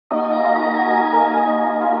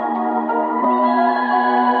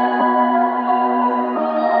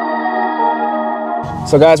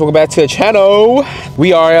So guys, welcome back to the channel.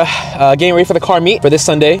 We are getting ready for the car meet for this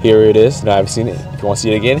Sunday. Here it is. No, I haven't seen it. If you want to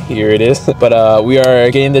see it again, here it is. But we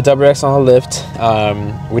are getting the WRX on the lift.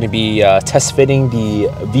 We're going to be test fitting the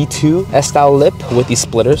V2 S-style lip with these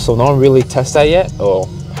splitters. So no one really tested that yet. Oh,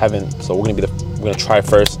 haven't. So we're gonna try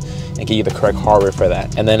first and get you the correct hardware for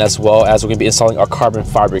that. And then as well as we're gonna be installing our carbon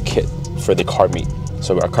fiber kit for the car meet.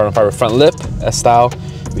 So our carbon fiber front lip, S-style.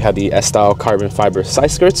 We have the S-style carbon fiber side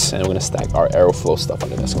skirts, and we're gonna stack our Aeroflow stuff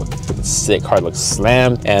under this. So it's sick. Car looks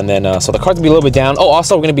slammed, and then so the car's gonna be a little bit down. Oh,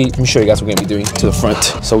 also we're gonna be. Let me show you guys what we're gonna be doing to the front.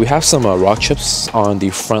 So we have some rock chips on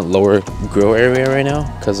the front lower grill area right now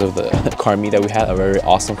because of the car meet that we had. A very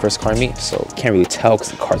awesome first car meet. So can't really tell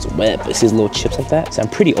because the car's wet, but it sees little chips like that. So I'm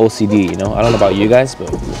pretty OCD, you know. I don't know about you guys, but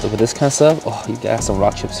with this kind of stuff, oh, you got some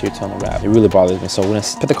rock chips here too on the wrap. It really bothers me. So we're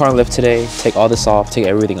gonna put the car on lift today, take all this off, take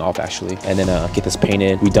everything off actually, and then get this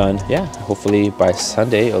painted. We done. Yeah, hopefully by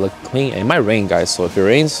Sunday it'll look clean. It might rain, guys, so if it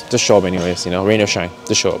rains, just show up anyways, you know, rain or shine,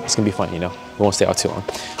 just show up. It's gonna be fun, you know. We won't stay out too long.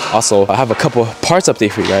 Also, I have a couple parts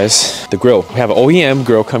update for you guys. The grill, we have an OEM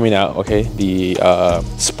grill coming out, okay, the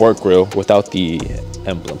sport grill without the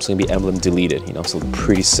emblem. It's gonna be emblem deleted, you know, so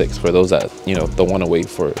pretty sick for those that, you know, don't want to wait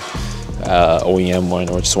for OEM one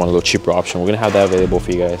or just want a little cheaper option. We're gonna have that available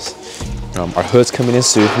for you guys. Our hood's coming in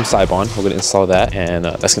soon from Cybon. We're gonna install that, and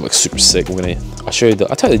that's gonna look super sick. I'll show you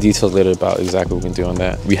I'll tell you the details later about exactly what we're gonna do on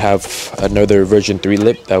that. We have another version 3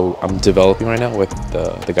 lip that I'm developing right now with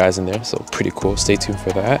the guys in there, so pretty cool. Stay tuned for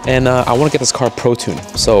that. And I want to get this car pro tuned,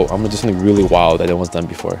 so I'm gonna do something really wild that no one's done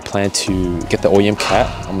before. Plan to get the OEM cat.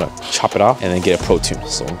 I'm gonna chop it off and then get a pro tune,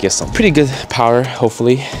 so get some pretty good power,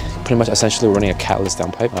 hopefully. Pretty much essentially we're running a catless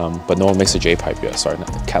downpipe, but no one makes a J pipe yet. Sorry, not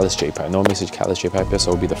the catless J pipe. No one makes a catless J pipe yet,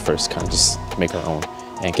 so we'll be the first kind of just make our own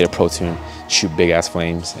and get a pro tune, shoot big ass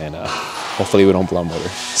flames, and hopefully we don't blow a motor.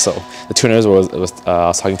 So the tuners I was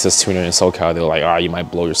talking to this tuner in SoCal. They were like, you might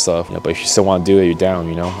blow your stuff, you know, but if you still want to do it, you're down,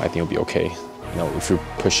 you know. I think it'll be okay, you know, if you're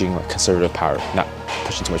pushing like conservative power, not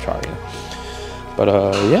pushing too much power, you know. But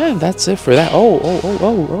yeah, that's it for that.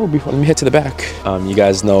 Before, let me head to the back. You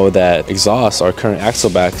guys know that exhausts, our current axle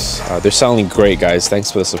backs, they're selling great, guys.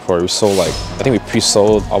 Thanks for the support. We sold like, I think we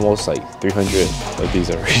pre-sold almost like 300 of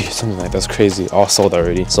these already, something like that's crazy. All sold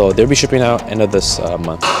already. So they'll be shipping out end of this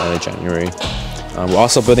month, end of January. We're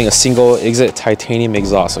also building a single exit titanium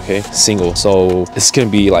exhaust, okay? Single. So it's gonna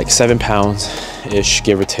be like 7 pounds-ish,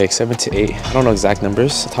 give or take, 7 to 8. I don't know exact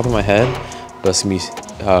numbers, top of my head, but it's gonna be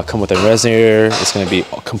come with a resonator. It's gonna be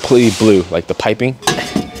completely blue, like the piping,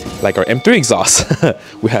 like our M3 exhaust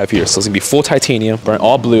we have here. So it's gonna be full titanium, burn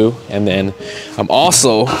all blue, and then I'm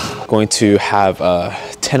also going to have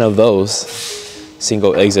 10 of those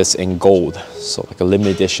single exits in gold. So like a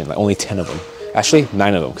limited edition, like only 10 of them. Actually,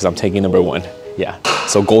 9 of them, because I'm taking number 1. Yeah,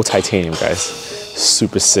 so gold titanium, guys.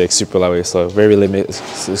 Super sick, super lightweight, so very limited,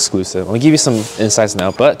 exclusive. I'm gonna give you some insights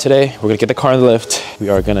now, but today we're gonna get the car in the lift. We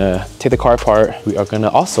are gonna take the car apart. We are gonna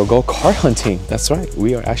also go car hunting. That's right,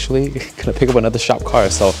 we are actually gonna pick up another shop car.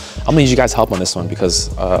 So I'm gonna need you guys' help on this one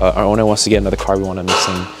because our owner wants to get another car. We want to make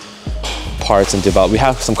some parts and develop. We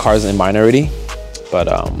have some cars in mind already, but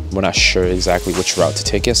we're not sure exactly which route to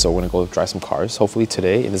take it. So we're gonna go drive some cars, hopefully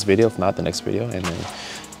today in this video, if not the next video, and then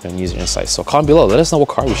and use your insights. So comment below, let us know what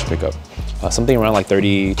car we should pick up. Something around like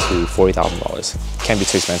 $30,000 to $40,000. Can't be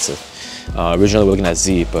too expensive. Originally we're looking at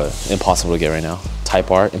Z, but impossible to get right now. Type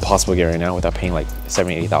R, impossible to get right now without paying like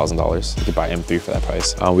 $70,000, $80,000. You could buy M3 for that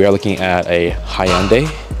price. We are looking at a Hyundai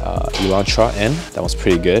Elantra N. That one's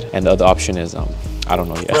pretty good. And the other option is, I don't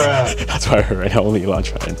know yet. That's why I heard right now, only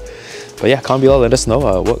Elantra N. But yeah, comment below, let us know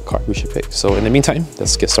what car we should pick. So in the meantime,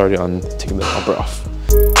 let's get started on taking the bumper off.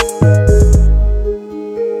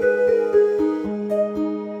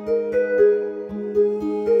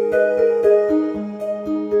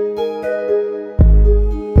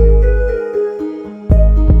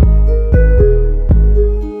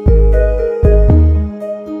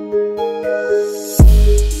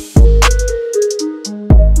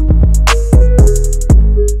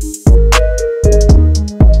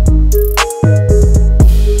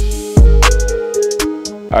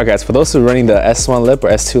 Alright guys, for those who are running the S1 lip or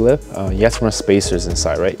S2 lip, you have to run spacers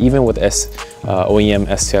inside, right? Even with OEM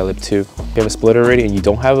STI lip 2. If you have a splitter already and you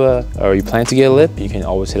don't have or you plan to get a lip, you can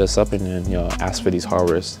always hit us up and then, you know, ask for these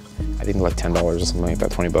hardwares. I think like $10 or something like that,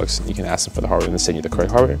 20 bucks. You can ask them for the hardware and they send you the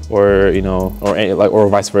correct hardware. Or, you know, or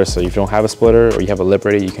vice versa. If you don't have a splitter or you have a lip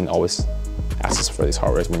ready, you can always ask us for these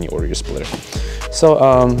hardwares when you order your splitter.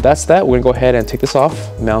 So that's that. We're gonna go ahead and take this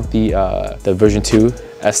off, mount the version 2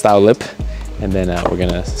 S-style lip, and then we're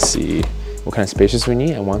gonna see what kind of spacers we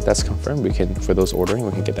need. And once that's confirmed, we can, for those ordering,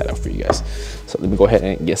 we can get that out for you guys. So let me go ahead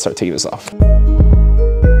and start taking this off.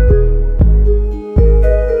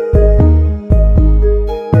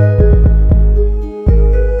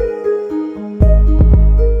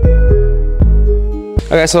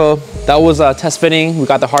 Okay, so that was test fitting. We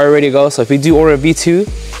got the hardware ready to go. So if you do order a V2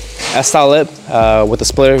 S-style lip with the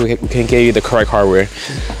splitter, we can get you the correct hardware.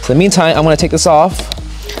 So in the meantime, I'm gonna take this off,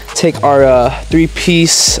 take our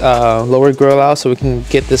 3-piece lower grill out so we can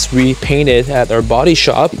get this repainted at our body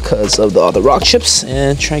shop because of all the rock chips,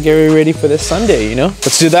 and try and get it ready for this Sunday, you know?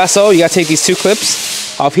 Let's do that. So you gotta take these 2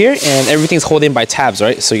 clips off here, and everything's holding by tabs,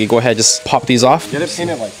 right? So you go ahead, just pop these off. Get it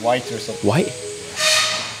painted like white or something. White?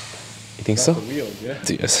 You think so? Wheels, yeah.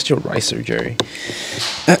 Dude, that's such a ricer, Jerry.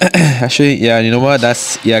 Actually, yeah, you know what?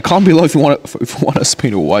 Comment below if you want us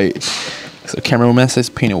painted white. So cameraman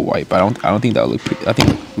says painted white, but I don't think that would look pretty. I think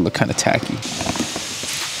it would look kind of tacky.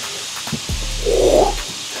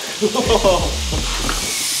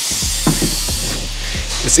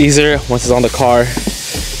 It's easier once it's on the car.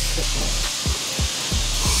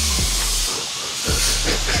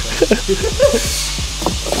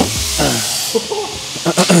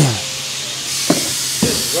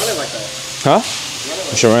 Run it like that. Huh?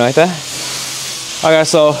 I should run it like that? Okay,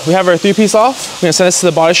 so we have our 3-piece off. We're gonna send this to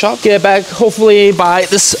the body shop, get it back hopefully by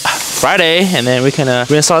this Friday, and then we can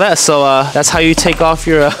reinstall that. So that's how you take off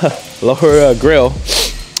your lower grill.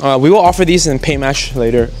 We will offer these in paint match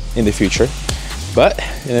later in the future, but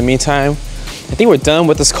in the meantime, I think we're done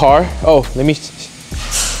with this car. Oh, let me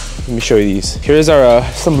show you these. Here's our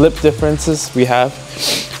some lip differences we have.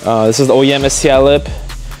 This is the OEM STI lip.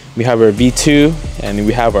 We have our V2, and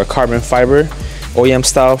we have our carbon fiber OEM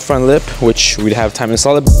style front lip, which we'd have time to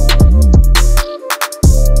install it.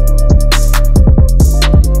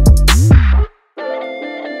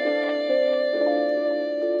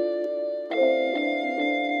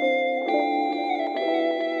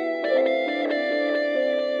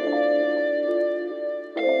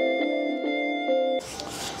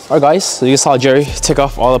 Alright guys, so you saw Jerry take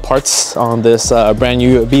off all the parts on this brand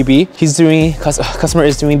new BB. Customer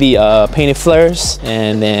is doing the painted flares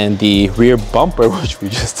and then the rear bumper, which we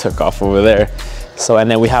just took off over there. So,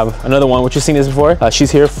 and then we have another one, which you've seen this before.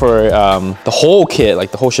 She's here for the whole kit,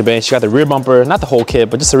 like the whole shebang. She got the rear bumper, not the whole kit,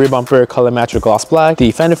 but just the rear bumper, color match with gloss black,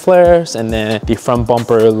 the fender flares, and then the front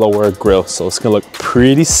bumper lower grille. So it's gonna look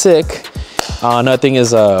pretty sick. Another thing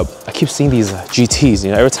is, I keep seeing these GTs,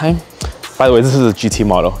 you know, every time. By the way, this is a GT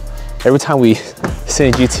model. Every time we sit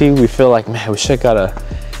in GT, we feel like, man, we should have got a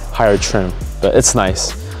higher trim, but it's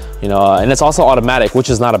nice, you know, and it's also automatic, which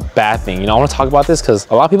is not a bad thing. You know, I want to talk about this because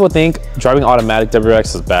a lot of people think driving automatic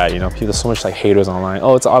WRX is bad. You know, there's so much like haters online.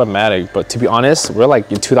 Oh, it's automatic, but to be honest, we're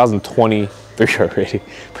like in 2023 already,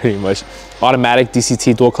 pretty much. Automatic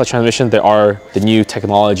DCT dual clutch transmission, they are the new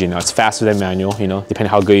technology now. It's faster than manual, you know, depending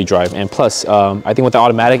how good you drive. And plus, I think with the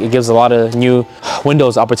automatic, it gives a lot of new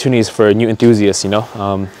windows opportunities for new enthusiasts, you know.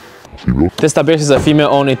 This WRX is a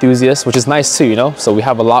female-owned enthusiast, which is nice too, you know. So we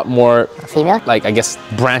have a lot more female, like I guess,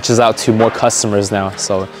 branches out to more customers now.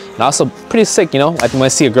 So and also pretty sick, you know. I think when I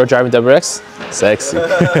see a girl driving WRX, sexy,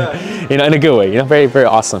 you know, in a good way, you know, very, very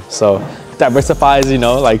awesome. So diversifies, you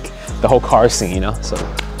know, like the whole car scene, you know. So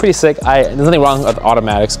pretty sick. There's nothing wrong with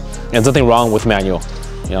automatics, and there's nothing wrong with manual.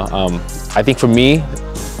 You know, I think for me,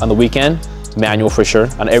 on the weekend, manual for sure.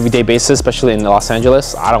 On an everyday basis, especially in Los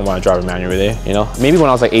Angeles, I don't want to drive a manual every day, you know? Maybe when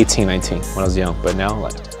I was like 18, 19, when I was young, but now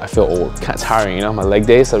like I feel old, kind of tiring, you know? My leg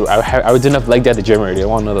day, so I did enough leg day at the gym already. I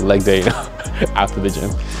want another leg day, you know, after the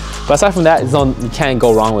gym. But aside from that, you can't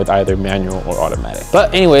go wrong with either manual or automatic.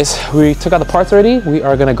 But anyways, we took out the parts already. We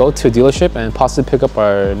are gonna go to a dealership and possibly pick up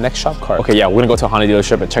our next shop car. Okay, yeah, we're gonna go to a Honda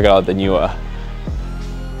dealership and check out the new,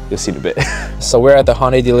 you'll see in a bit. So we're at the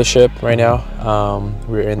Honda dealership right now.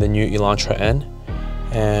 We're in the new Elantra N.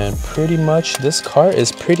 And pretty much this car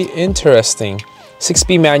is pretty interesting.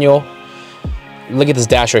 6-speed manual. Look at this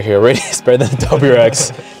dash right here, already it's better than the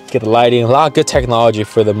WRX. Get the lighting, a lot of good technology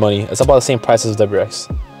for the money. It's about the same price as the WRX.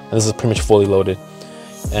 And this is pretty much fully loaded.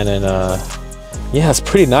 And then, yeah, it's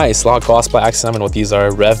pretty nice. A lot of gloss black accents. I don't know what these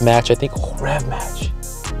are. Rev match, I think. Oh, rev match.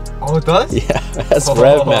 Oh, it does? Yeah, that's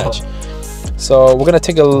rev match. So we're gonna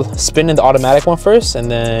take a spin in the automatic one first,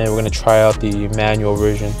 and then we're gonna try out the manual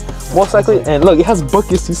version. Most likely, and look, it has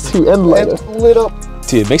buckets too, and lit up.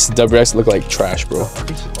 Dude, it makes the WRX look like trash, bro.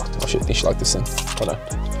 Oh shit, I think she locked this in. Hold on.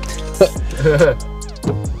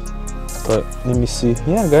 But let me see.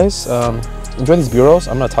 Yeah, guys, enjoy these bureaus.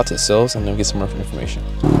 I'm gonna talk to the sales and then get some more information.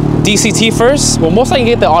 DCT first. Well, most likely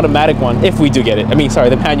get the automatic one if we do get it. I mean, sorry,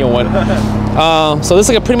 the manual one. So this is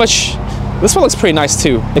like a pretty much. This one looks pretty nice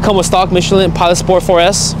too. They come with stock Michelin Pilot Sport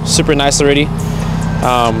 4S, super nice already.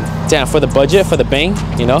 Damn, for the budget, for the bang,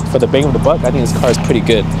 you know, for the bang of the buck, I think this car is pretty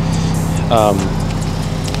good.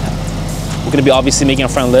 We're gonna be obviously making a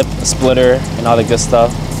front lip, a splitter, and all the good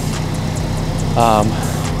stuff.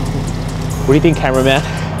 What do you think, cameraman?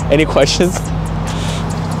 Any questions?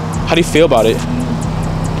 How do you feel about it?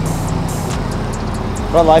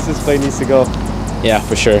 Front license plate needs to go. Yeah,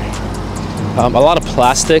 for sure. A lot of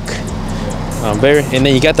plastic. And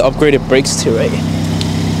then you got the upgraded brakes too, right?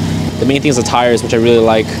 The main thing is the tires, which I really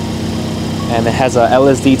like. And it has a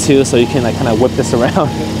LSD too, so you can like kind of whip this around.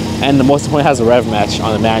 And the most important, it has a rev match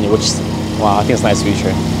on the manual, which, wow, I think it's a nice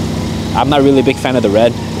feature. I'm not really a big fan of the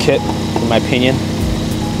red kit, in my opinion.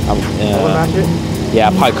 Color match it? Yeah,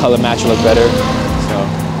 probably color match will look better. So.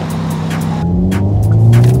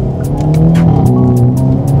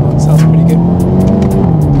 Sounds pretty good.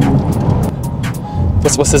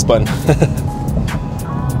 What's this button?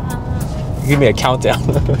 Give me a countdown.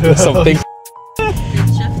 Something. Shift.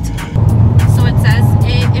 So it says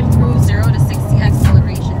it improves 0 to 60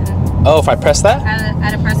 acceleration. Oh, if I press that?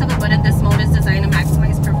 At a press of a button, this mode is designed to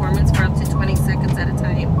maximize performance for up to 20 seconds at a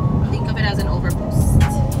time. Think of it as an overboost.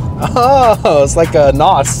 Oh, it's like a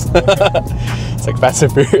NOS. It's like Fast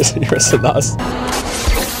and Furious. You're a NOS.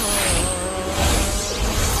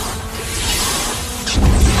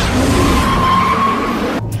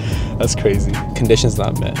 That's crazy. Conditions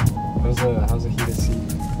not met. How's the heated seat?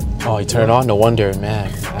 Oh, you turn it on? No wonder, man.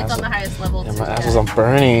 It's on the highest level. And my ass was on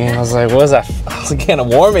burning. I was like, what is that? I was like, getting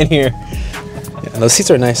warm in here. Yeah, those seats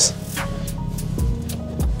are nice.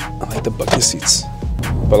 I like the bucket seats.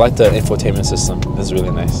 But I like the infotainment system. It's really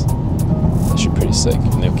nice. It's actually pretty sick.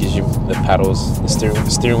 And it gives you the paddles, the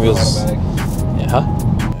steering wheels. Yeah, huh?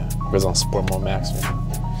 Yeah, it goes on Sport Mode Max, man.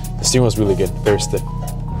 The steering wheel's really good. Very stiff.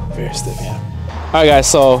 Very stiff, yeah. All right, guys,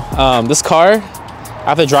 so this car,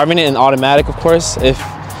 after driving it in automatic, of course, if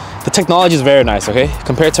the technology is very nice, okay?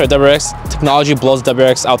 Compared to our WRX, technology blows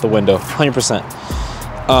WRX out the window, 100%.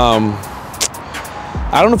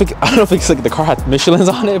 I don't know if it's like the car had Michelin's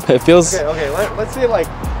on it, but it feels. Okay. Let's say like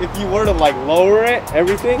if you were to like lower it,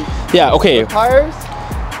 everything. Yeah. Okay. The tires,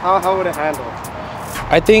 how would it handle?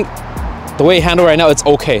 I think the way it handled right now, it's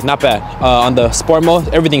okay, not bad. On the sport mode,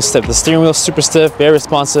 everything's stiff. The steering wheel's super stiff, very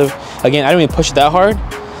responsive. Again, I didn't even push it that hard.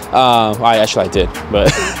 I did,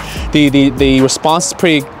 but the response is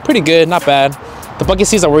pretty good, not bad. The bucket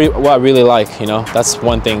seats are what I really like, you know. That's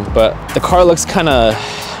one thing. But the car looks kind of,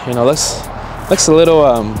 you know, looks a little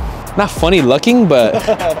not funny looking, but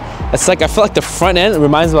it's like I feel like the front end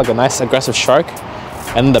reminds me of like a nice aggressive shark,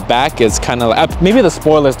 and the back is kind of like, maybe the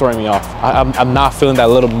spoiler's throwing me off. I'm not feeling that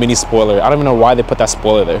little mini spoiler. I don't even know why they put that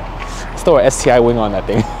spoiler there. Let's throw an STI wing on that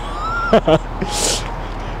thing.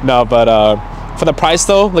 No, but for the price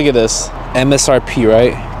though, look at this. MSRP,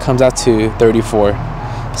 right? Comes out to 34.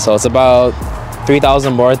 So it's about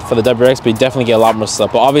 3,000 more for the WRX, but you definitely get a lot more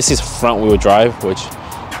stuff. But obviously it's front wheel drive, which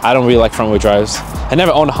I don't really like front wheel drives. I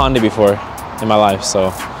never owned a Honda before in my life,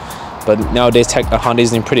 so. But nowadays Honda's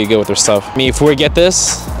doing pretty good with their stuff. I mean, if we were to get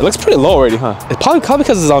this, it looks pretty low already, huh? It's probably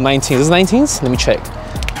because it's on 19s. Is it 19s? Let me check.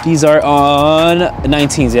 These are on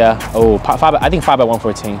 19s, yeah. Oh, I think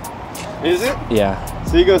 5x114. Is it? Yeah.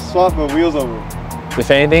 So you go swap the wheels over. If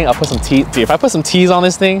anything, I'll put some T. Dude, if I put some T's on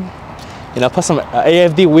this thing, you know, put some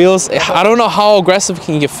AFD wheels. I don't know how aggressive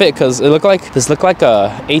can you fit, because this look like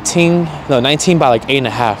a 19 by like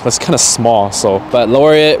 8.5. It's kind of small. So, but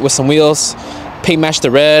lower it with some wheels, paint match the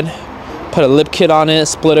red, put a lip kit on it,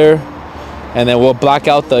 splitter, and then we'll black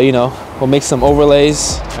out the, you know, we'll make some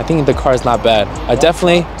overlays. I think the car is not bad. I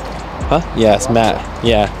definitely, huh? Yeah, it's matte.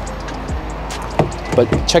 Yeah. But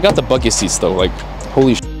check out the bucket seats though. Like,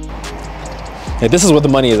 holy shit. Like, this is where the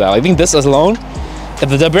money is at. I think this alone, if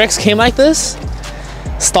the WRX came like this,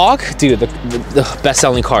 stock, dude, the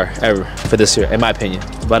best-selling car ever for this year, in my opinion.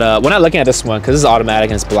 But we're not looking at this one because this is automatic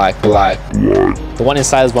and it's black. The one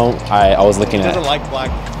inside is one I was looking at. Doesn't like black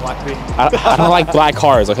thing. I don't like black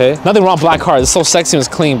cars, okay? Nothing wrong with black cars. It's so sexy and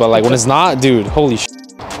it's clean, but like when it's not, dude, holy shit.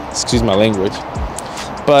 Excuse my language.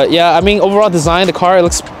 But yeah, I mean, overall design, the car, it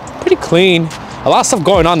looks pretty clean. A lot of stuff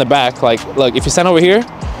going on in the back. Like, look, if you stand over here,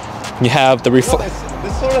 you have the This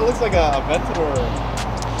sort of looks like a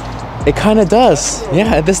Aventador. It kind of does.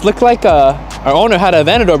 Yeah, this looked like our owner had a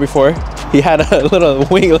Aventador before. He had a little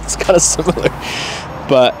wing. It looks kind of similar.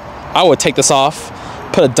 But I would take this off,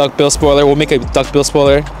 put a duckbill spoiler. We'll make a duckbill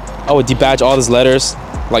spoiler. I would debadge all these letters.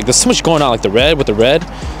 Like, there's so much going on, like the red with the red.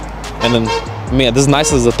 And then, I mean, this is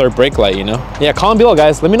nice as the third brake light, you know? Yeah, comment below,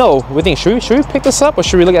 guys. Let me know what you think. Should we pick this up or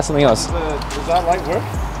should we look at something else? Does that light work?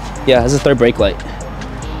 Yeah, this is the third brake light.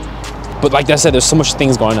 But like I said, there's so much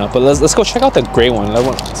things going on. But let's go check out the gray one.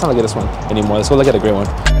 Let's not look at this one anymore. Let's go look at the gray one.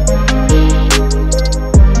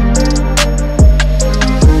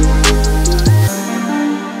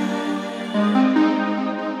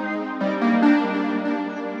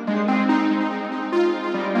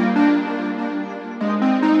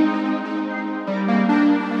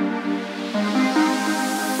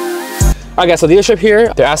 All right, guys, so the dealership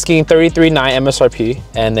here, they're asking $33,900 MSRP,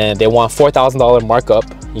 and then they want $4,000 markup.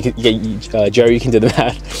 You can, Jerry, you can do the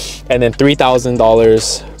math, and then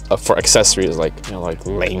 $3,000 for accessories, like, you know, like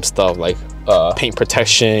lame stuff, like paint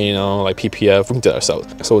protection, you know, like PPF. We can do it ourselves.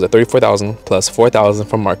 So it was at $34,000 plus $4,000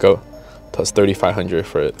 for markup, plus $3,500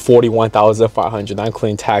 for it, $41,500, not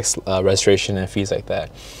including tax, registration, and fees like that.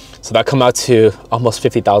 So that come out to almost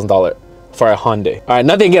 $50,000 for a Hyundai. All right,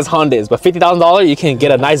 nothing against Hyundais, but $50,000, you can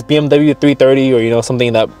get a nice BMW 330 or, you know, something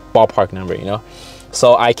in that ballpark number, you know.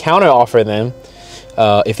 So I counter offer them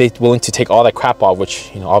if they're willing to take all that crap off, which,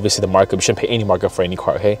 you know, obviously the markup, you shouldn't pay any markup for any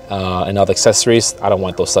car, okay? And all the accessories, I don't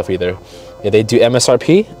want those stuff either. If they do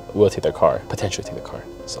MSRP, we'll take their car, potentially take the car.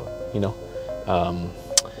 So, you know,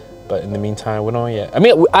 but in the meantime, we don't yet. I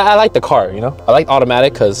mean, I like the car, you know. I like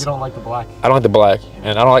automatic because You don't like the black. I don't like the black,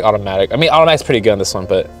 and I don't like automatic. I mean, automatic's pretty good on this one,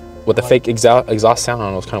 but with the fake exhaust sound, I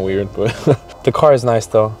don't know, it's kind of weird. But the car is nice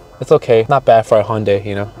though. It's okay, not bad for a Hyundai,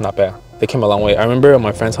 you know, not bad. They came a long way. I remember on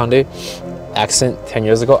my friend's Hyundai Accent 10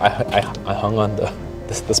 years ago, I hung on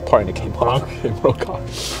this part and it came off. It broke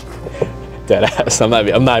off. Dead ass. I'm not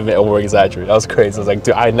even over exaggerating. That was crazy. I was like,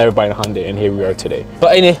 dude, I never buy a Hyundai, and here we are today.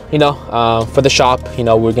 But anyway, you know, for the shop, you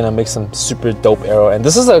know, we're gonna make some super dope Aero, and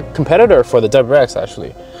this is a competitor for the WRX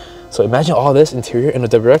actually. So imagine all this interior in the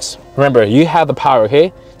WRX. Remember, you have the power,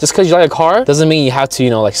 okay? Just because you like a car doesn't mean you have to, you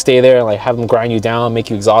know, like stay there and like have them grind you down, make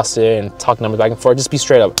you exhausted, and talk numbers back and forth. Just be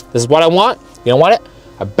straight up. This is what I want. You don't want it?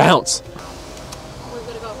 I bounce. We're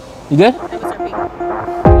good to go. You good?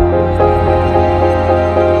 MSRP.